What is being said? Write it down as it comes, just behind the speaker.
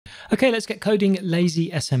Okay, let's get coding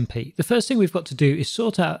LazySMP. The first thing we've got to do is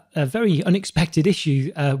sort out a very unexpected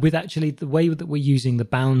issue with actually the way that we're using the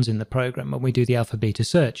bounds in the program when we do the alpha beta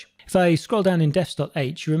search. If I scroll down in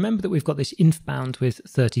defs.h, you remember that we've got this inf bound with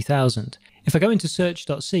 30,000. If I go into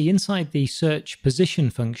search.c, inside the search position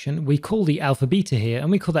function, we call the alpha beta here, and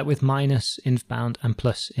we call that with minus inf bound and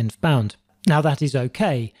plus inf bound. Now that is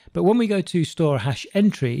okay, but when we go to store hash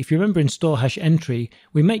entry, if you remember in store hash entry,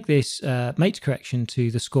 we make this mate correction to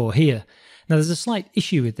the score here. Now there's a slight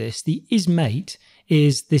issue with this. The isMate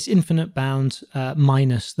is this infinite bound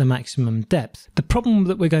minus the maximum depth. The problem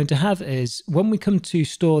that we're going to have is when we come to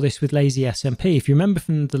store this with LazySMP, if you remember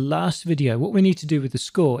from the last video, what we need to do with the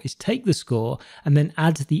score is take the score and then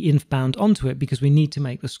add the inf bound onto it because we need to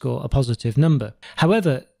make the score a positive number.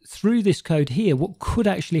 However, through this code here, what could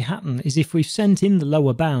actually happen is if we've sent in the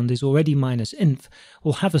lower bound is already minus inf,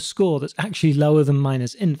 we'll have a score that's actually lower than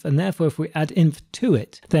minus inf, and therefore if we add inf to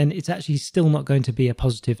it, then it's actually still not going to be a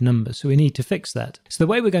positive number, so we need to fix that. So the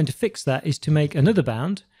way we're going to fix that is to make another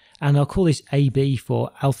bound, and I'll call this AB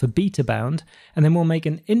for alpha beta bound, and then we'll make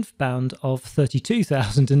an inf bound of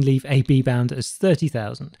 32,000 and leave AB bound as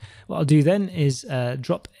 30,000. What I'll do then is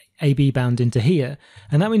drop AB bound into here,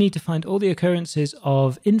 and now we need to find all the occurrences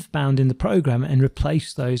of inf bound in the program and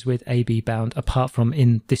replace those with AB bound apart from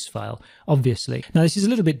in this file, obviously. Now this is a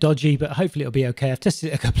little bit dodgy, but hopefully it'll be okay. I've tested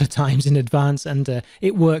it a couple of times in advance and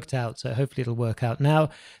it worked out, so hopefully it'll work out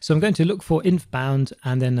now. So I'm going to look for inf bound,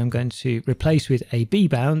 and then I'm going to replace with AB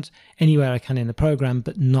bound anywhere I can in the program,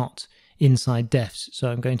 but not inside defs.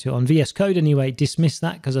 So I'm going to, on VS Code anyway, dismiss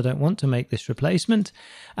that because I don't want to make this replacement.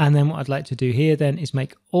 And then what I'd like to do here then is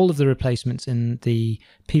make all of the replacements in the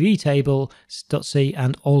PV table.c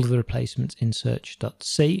and all of the replacements in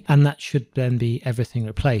search.c. And that should then be everything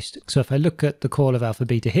replaced. So if I look at the call of alpha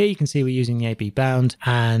beta here, you can see we're using the AB bound,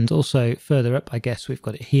 and also further up, I guess we've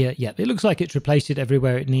got it here. Yep, it looks like it's replaced it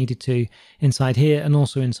everywhere it needed to inside here and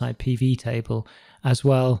also inside PV table as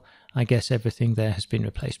well. I guess everything there has been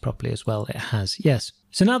replaced properly as well. It has, yes.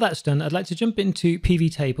 So now that's done, I'd like to jump into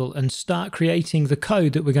PV table and start creating the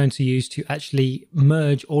code that we're going to use to actually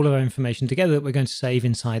merge all of our information together that we're going to save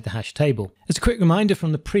inside the hash table. As a quick reminder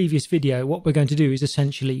from the previous video, what we're going to do is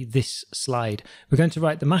essentially this slide. We're going to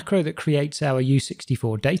write the macro that creates our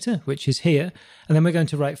U64 data, which is here, and then we're going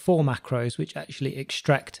to write 4 macros which actually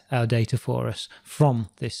extract our data for us from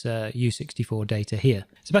this U64 data here.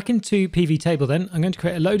 So back into PV table then, I'm going to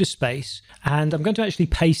create a load of space, and I'm going to actually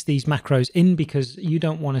paste these macros in because you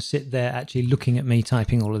don't want to sit there actually looking at me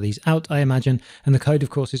typing all of these out, I imagine, and the code of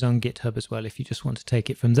course is on GitHub as well if you just want to take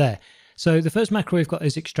it from there. So the first macro we've got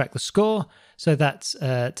is extract the score, so that's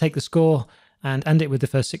take the score and it with the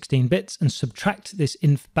first 16 bits and subtract this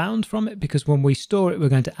inf bound from it, because when we store it we're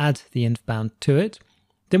going to add the inf bound to it.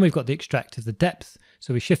 Then we've got the extract of the depth,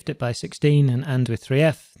 so we shift it by 16 and with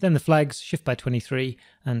 3f, then the flags, shift by 23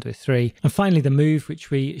 and with 3, and finally the move,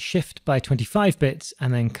 which we shift by 25 bits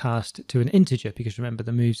and then cast to an integer, because remember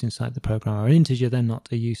the moves inside the program are an integer, they're not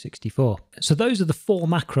a U64. So those are the 4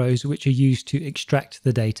 macros which are used to extract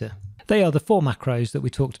the data. They are the 4 macros that we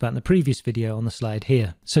talked about in the previous video on the slide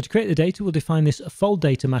here. So to create the data, we'll define this fold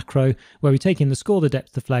data macro where we take in the score, the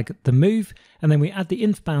depth, the flag, the move, and then we add the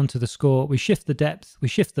inf bound to the score, we shift the depth, we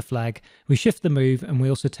shift the flag, we shift the move, and we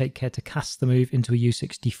also take care to cast the move into a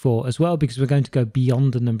U64 as well, because we're going to go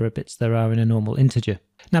beyond the number of bits there are in a normal integer.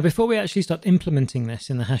 Now, before we actually start implementing this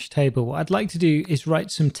in the hash table, what I'd like to do is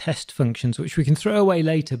write some test functions, which we can throw away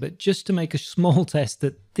later, but just to make a small test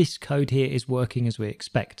that this code here is working as we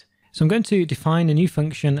expect. So I'm going to define a new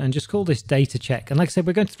function and just call this data check. And like I said,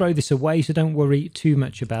 we're going to throw this away, so don't worry too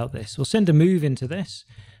much about this. We'll send a move into this.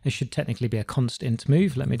 It should technically be a const int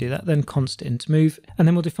move. Let me do that then, const int move. And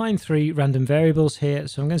then we'll define 3 random variables here.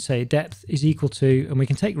 So I'm going to say depth is equal to, and we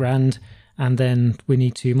can take rand, and then we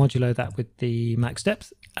need to modulo that with the max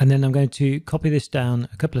depth. And then I'm going to copy this down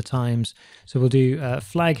a couple of times. So we'll do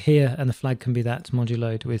flag here, and the flag can be that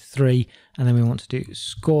moduloed with 3. And then we want to do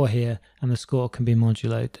score here, and the score can be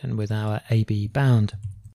moduloed and with our AB bound.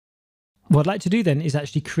 What I'd like to do then is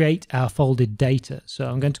actually create our folded data. So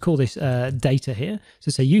I'm going to call this data here. So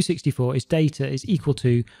say U64 is data is equal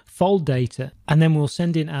to fold data, and then we'll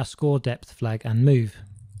send in our score, depth, flag, and move.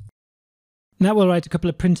 Now we'll write a couple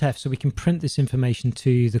of printfs so we can print this information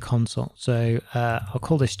to the console. So I'll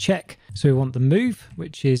call this check. So we want the move,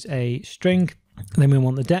 which is a string. Then we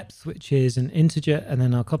want the depth, which is an integer, and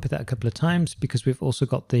then I'll copy that a couple of times because we've also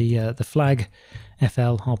got the flag,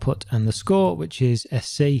 FL, I'll put, and the score, which is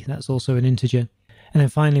SC, that's also an integer. And then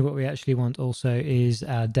finally what we actually want also is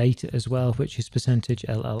our data as well, which is percentage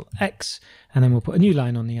 %LLX, and then we'll put a new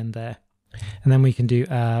line on the end there. And then we can do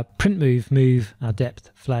our print move, our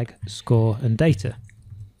depth, flag, score, and data.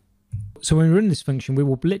 So when we run this function, we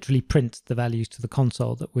will literally print the values to the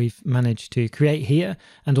console that we've managed to create here,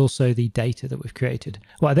 and also the data that we've created.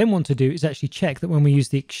 What I then want to do is actually check that when we use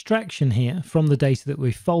the extraction here from the data that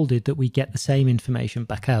we've folded, that we get the same information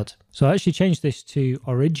back out. So I actually change this to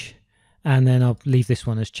orig, and then I'll leave this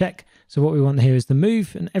one as check. So what we want here is the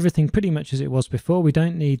move and everything pretty much as it was before. We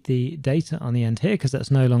don't need the data on the end here because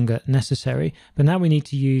that's no longer necessary. But now we need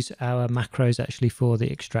to use our macros actually for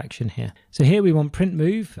the extraction here. So here we want print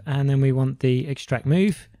move, and then we want the extract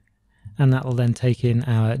move, and that will then take in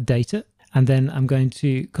our data. And then I'm going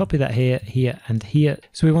to copy that here, here, and here.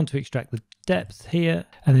 So we want to extract the depth here,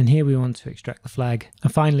 and then here we want to extract the flag,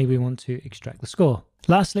 and finally we want to extract the score.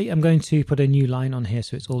 Lastly, I'm going to put a new line on here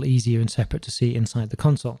so it's all easier and separate to see inside the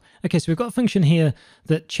console. Okay, so we've got a function here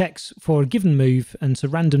that checks for a given move and so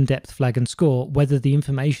random depth, flag, and score whether the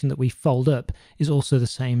information that we fold up is also the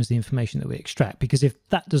same as the information that we extract, because if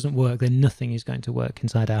that doesn't work, then nothing is going to work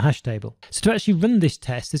inside our hash table. So to actually run this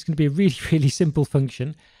test, it's going to be a really, really simple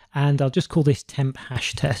function, and I'll just call this temp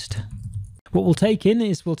hash test. What we'll take in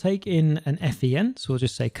is we'll take in an FEN, so we'll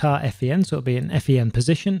just say car FEN, so it'll be an FEN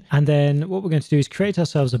position. And then what we're going to do is create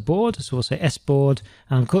ourselves a board, so we'll say sboard,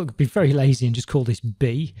 and I'll be very lazy and just call this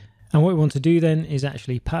B. And what we want to do then is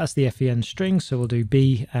actually pass the FEN string, so we'll do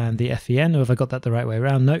B and the FEN, or have I got that the right way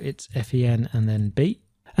around? No, it's FEN and then B.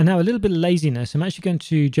 And now a little bit of laziness, I'm actually going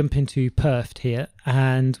to jump into perf here,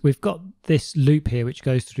 and we've got this loop here which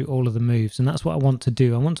goes through all of the moves, and that's what I want to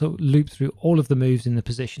do. I want to loop through all of the moves in the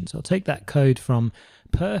position. So I'll take that code from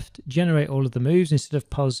perf, generate all of the moves. Instead of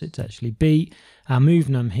pos, it's actually B. Our move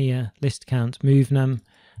num here, list count move num,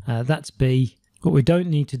 that's B. What we don't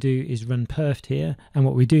need to do is run perf here, and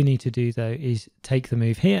what we do need to do though is take the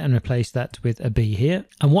move here and replace that with a B here.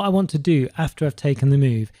 And what I want to do after I've taken the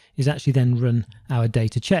move is actually then run our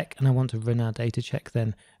data check, and I want to run our data check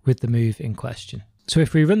then with the move in question. So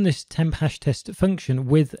if we run this temp hash test function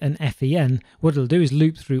with an FEN, what it'll do is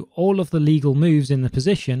loop through all of the legal moves in the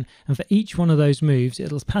position, and for each one of those moves,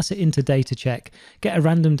 it'll pass it into data check, get a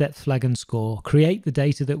random depth, flag, and score, create the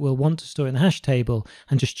data that we'll want to store in the hash table,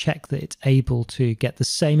 and just check that it's able to get the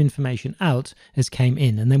same information out as came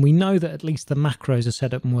in. And then we know that at least the macros are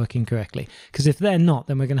set up and working correctly, because if they're not,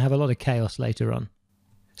 then we're going to have a lot of chaos later on.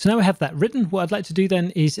 So now we have that written, what I'd like to do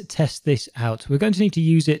then is test this out. We're going to need to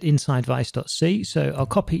use it inside vice.c, so I'll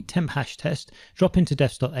copy temp hash test, drop into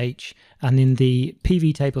defs.h, and in the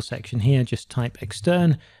PV table section here, just type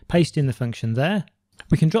extern, paste in the function there.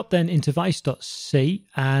 We can drop then into vice.c,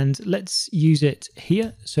 and let's use it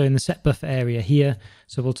here. So in the set buffer area here,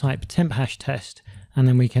 so we'll type temp hash test, and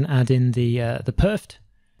then we can add in the perf.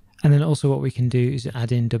 And then also what we can do is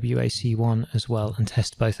add in WAC1 as well and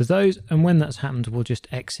test both of those. And when that's happened, we'll just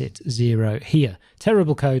exit 0 here.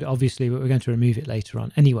 Terrible code, obviously, but we're going to remove it later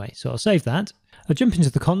on anyway. So I'll save that. I'll jump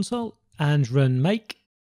into the console and run make.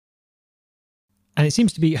 And it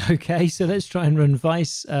seems to be okay. So let's try and run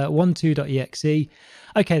vice12.exe.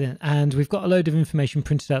 Okay then, and we've got a load of information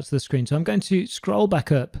printed out to the screen. So I'm going to scroll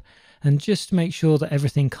back up and just make sure that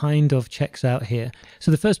everything kind of checks out here. So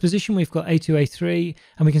the first position, we've got A2, A3,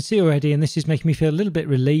 and we can see already, and this is making me feel a little bit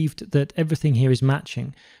relieved that everything here is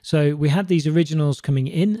matching. So we had these originals coming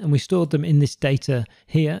in and we stored them in this data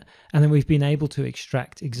here, and then we've been able to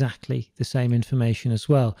extract exactly the same information as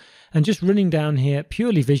well. And just running down here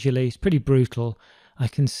purely visually, it's pretty brutal. I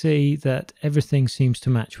can see that everything seems to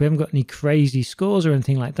match. We haven't got any crazy scores or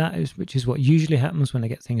anything like that, which is what usually happens when I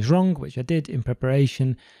get things wrong, which I did in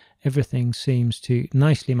preparation. Everything seems to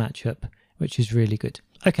nicely match up, which is really good.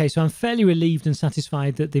 Okay, so I'm fairly relieved and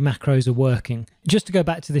satisfied that the macros are working. Just to go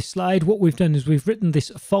back to this slide, what we've done is we've written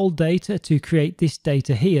this fold data to create this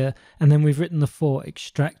data here, and then we've written the 4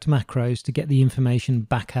 extract macros to get the information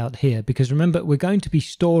back out here. Because remember, we're going to be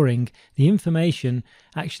storing the information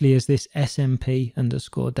actually as this SMP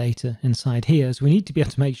underscore data inside here. So we need to be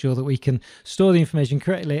able to make sure that we can store the information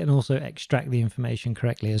correctly and also extract the information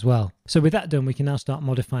correctly as well. So with that done, we can now start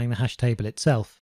modifying the hash table itself.